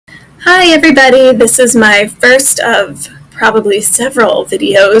Hi everybody, this is my first of probably several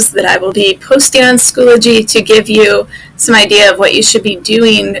videos that I will be posting on Schoology to give you some idea of what you should be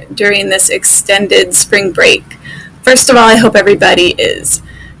doing during this extended spring break. First of all, I hope everybody is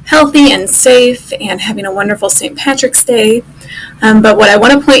healthy and safe and having a wonderful St. Patrick's Day. But what I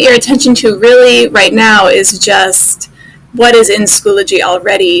want to point your attention to really right now is just what is in Schoology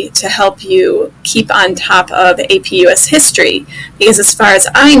already to help you keep on top of AP US History. Because as far as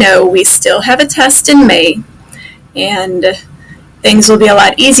I know, we still have a test in May, and things will be a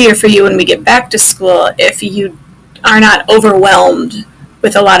lot easier for you when we get back to school if you are not overwhelmed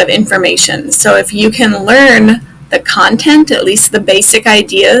with a lot of information. So if you can learn the content, at least the basic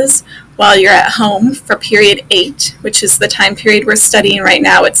ideas, while you're at home for period 8, which is the time period we're studying right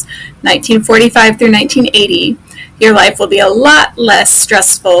now, it's 1945 through 1980, your life will be a lot less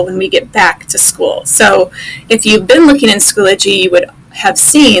stressful when we get back to school. So if you've been looking in Schoology, you would have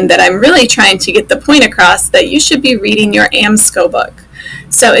seen that I'm really trying to get the point across that you should be reading your AMSCO book.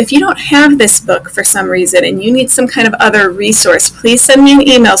 So if you don't have this book for some reason and you need some kind of other resource, please send me an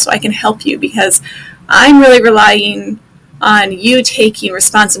email so I can help you, because I'm really relying on you taking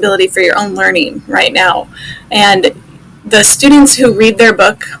responsibility for your own learning right now. And the students who read their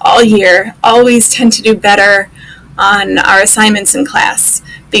book all year always tend to do better on our assignments in class,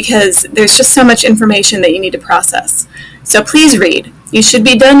 because there's just so much information that you need to process. So please read. You should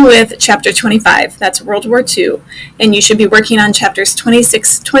be done with chapter 25, that's World War II, and you should be working on chapters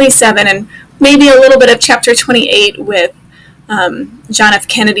 26, 27, and maybe a little bit of chapter 28 with John F.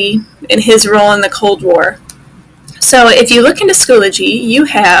 Kennedy and his role in the Cold War. So if you look into Schoology, you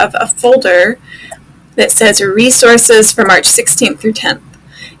have a folder that says resources for March 16th through 10th.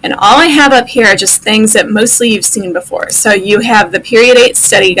 And all I have up here are just things that mostly you've seen before. So you have the Period 8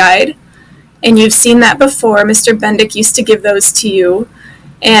 Study Guide, and you've seen that before. Mr. Bendick used to give those to you.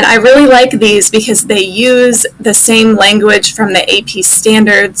 And I really like these because they use the same language from the AP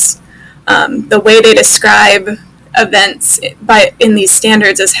standards. The way they describe events in these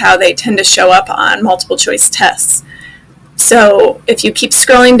standards is how they tend to show up on multiple choice tests. So if you keep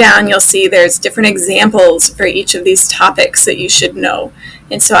scrolling down, you'll see there's different examples for each of these topics that you should know.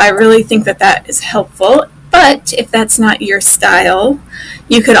 And so I really think that that is helpful. But if that's not your style,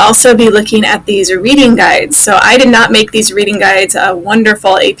 you could also be looking at these reading guides. So I did not make these reading guides. A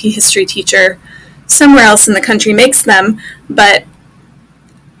wonderful AP history teacher somewhere else in the country makes them, but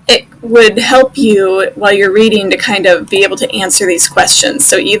it would help you while you're reading to kind of be able to answer these questions.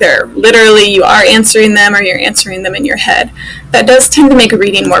 So either literally you are answering them or you're answering them in your head. That does tend to make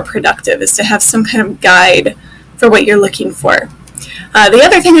reading more productive, is to have some kind of guide for what you're looking for. The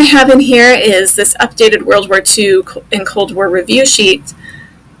other thing I have in here is this updated World War II and Cold War review sheet,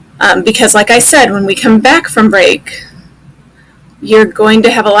 because like I said, when we come back from break, you're going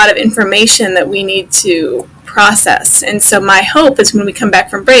to have a lot of information that we need to process. And so my hope is when we come back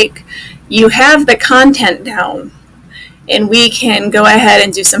from break, you have the content down and we can go ahead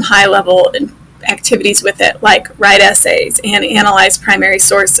and do some high-level activities with it, like write essays and analyze primary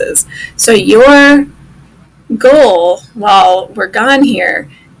sources. So your goal while we're gone here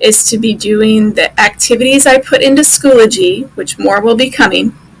is to be doing the activities I put into Schoology, which more will be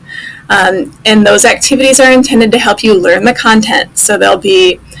coming. And those activities are intended to help you learn the content. So they'll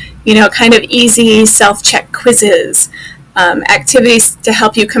be, kind of easy self-check quizzes, activities to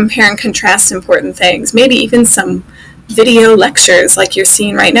help you compare and contrast important things, maybe even some video lectures like you're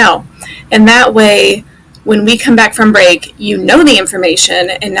seeing right now. And that way, when we come back from break, you know the information,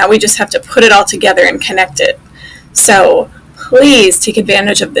 and now we just have to put it all together and connect it. So please take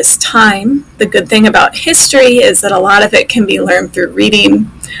advantage of this time. The good thing about history is that a lot of it can be learned through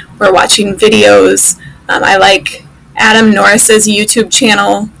reading or watching videos. I like Adam Norris's YouTube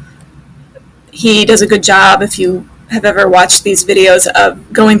channel. He does a good job, if you have ever watched these videos,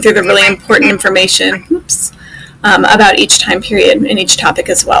 of going through the really important information about each time period and each topic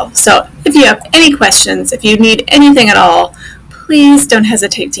as well. So if you have any questions, if you need anything at all, please don't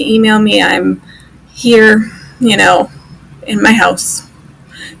hesitate to email me. I'm here, in my house.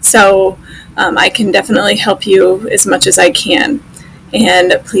 So I can definitely help you as much as I can.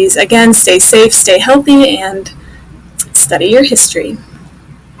 And please, again, stay safe, stay healthy, and study your history.